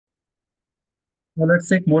Now let's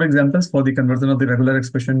take more examples for the conversion of the regular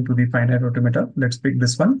expression to the finite automata. Let's pick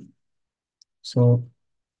this one. So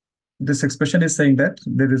this expression is saying that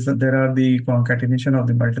there are the concatenation of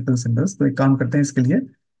the multiple symbols. तो एक काम करते हैं इसके लिए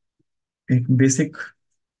एक basic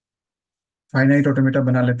finite automata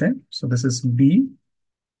बना लेते हैं. So this is B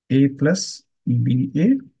A plus B A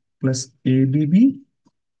plus A B B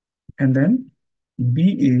and then B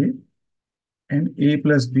A and A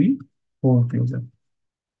plus B whole closure.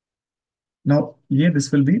 Now ये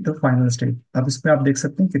this will be the final state. अब इसमें आप देख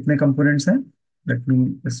सकते हैं कितने कंपोनेंट्स हैं. Let me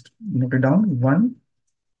just note it down. 1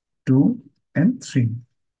 2 and 3.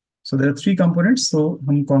 So there are 3 components. सो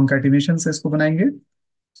हम कॉन्कैटिनेशन से इसको बनाएंगे.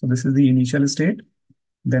 So this is the initial state,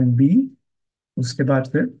 then B, उसके बाद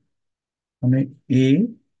फिर हमें ए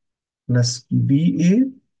प्लस बी ए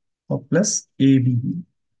और प्लस ए बी बी,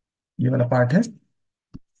 ये वाला पार्ट है.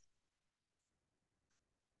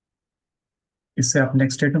 इससे आप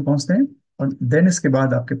नेक्स्ट स्टेट में पहुंचते हैं. और देन इसके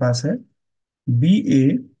बाद आपके पास है B A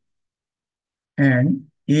and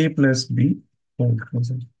A plus B whole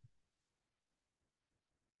closure.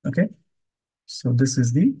 Okay, so this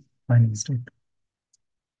is the final state.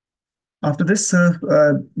 After this,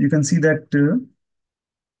 you can see that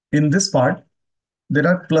in this part there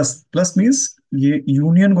are plus. Plus means ये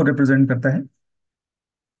union को represent करता है.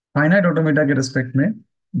 Finite automata के respect में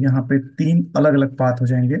यहाँ पे 3 अलग अलग पाथ हो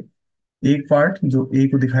जाएंगे. एक पार्ट जो ए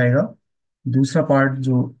को दिखाएगा, दूसरा पार्ट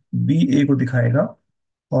जो बी ए को दिखाएगा,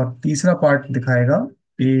 और तीसरा पार्ट दिखाएगा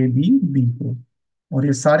ए बी बी को. और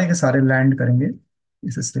ये सारे के सारे लैंड करेंगे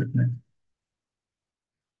इस स्टेट में.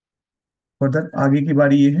 फर्दर आगे की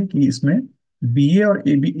बारी ये है कि इसमें बी ए और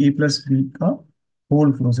A B A plus B का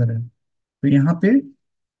होल क्लोजर है. तो यहाँ पे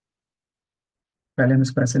पहले हम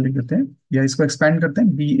इसको ऐसे लिख देते हैं या इसको एक्सपेंड करते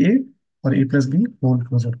हैं, बी ए और ए प्लस बी होल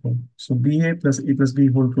क्लोजर को. सो बी ए प्लस ए प्लस बी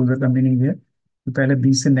होल क्लोजर का मीनिंग है तो पहले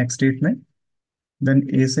बी से नेक्स्ट स्टेट में, देन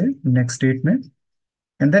ए से नेक्स्ट स्टेट में,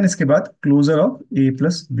 एंड देन इसके बाद closure of A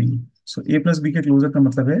plus B. So A plus B के क्लोजर का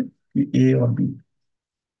मतलब है कि ए और बी.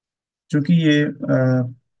 चूंकि ये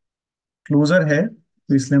क्लोजर है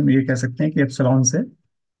तो इसलिए हम ये कह सकते हैं कि एप्सिलॉन से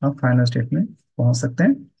आप फाइनल स्टेट में पहुंच सकते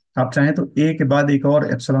हैं. आप चाहें तो ए के बाद एक और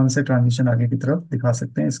एप्सिलॉन से ट्रांजिशन आगे की तरफ दिखा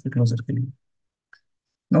सकते हैं इसके क्लोजर के लिए.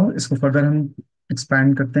 नो, इसको फर्दर हम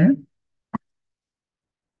एक्सपैंड करते हैं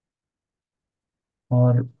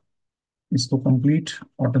और इसको कंप्लीट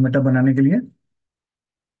ऑटोमेटा बनाने के लिए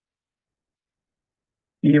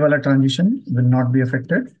ए वाला transition will not be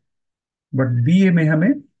affected, but B ए में हमें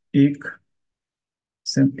एक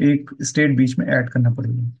एक स्टेट बीच में ऐड करना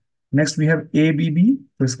पड़ेगा. Next we have A B B.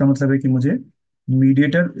 तो इसका मतलब है कि मुझे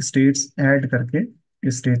मीडिएटर स्टेट्स ऐड करके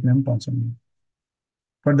इस स्टेट में हम पहुंचेंगे.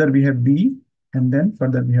 Further we have B and then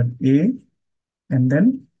further we have A and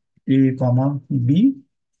then A comma B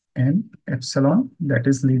and epsilon that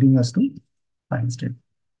is leading us to final state.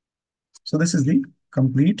 So this is the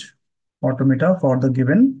complete automata for the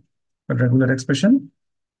given regular expression.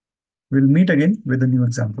 We'll meet again with the new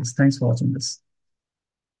examples. Thanks for watching this.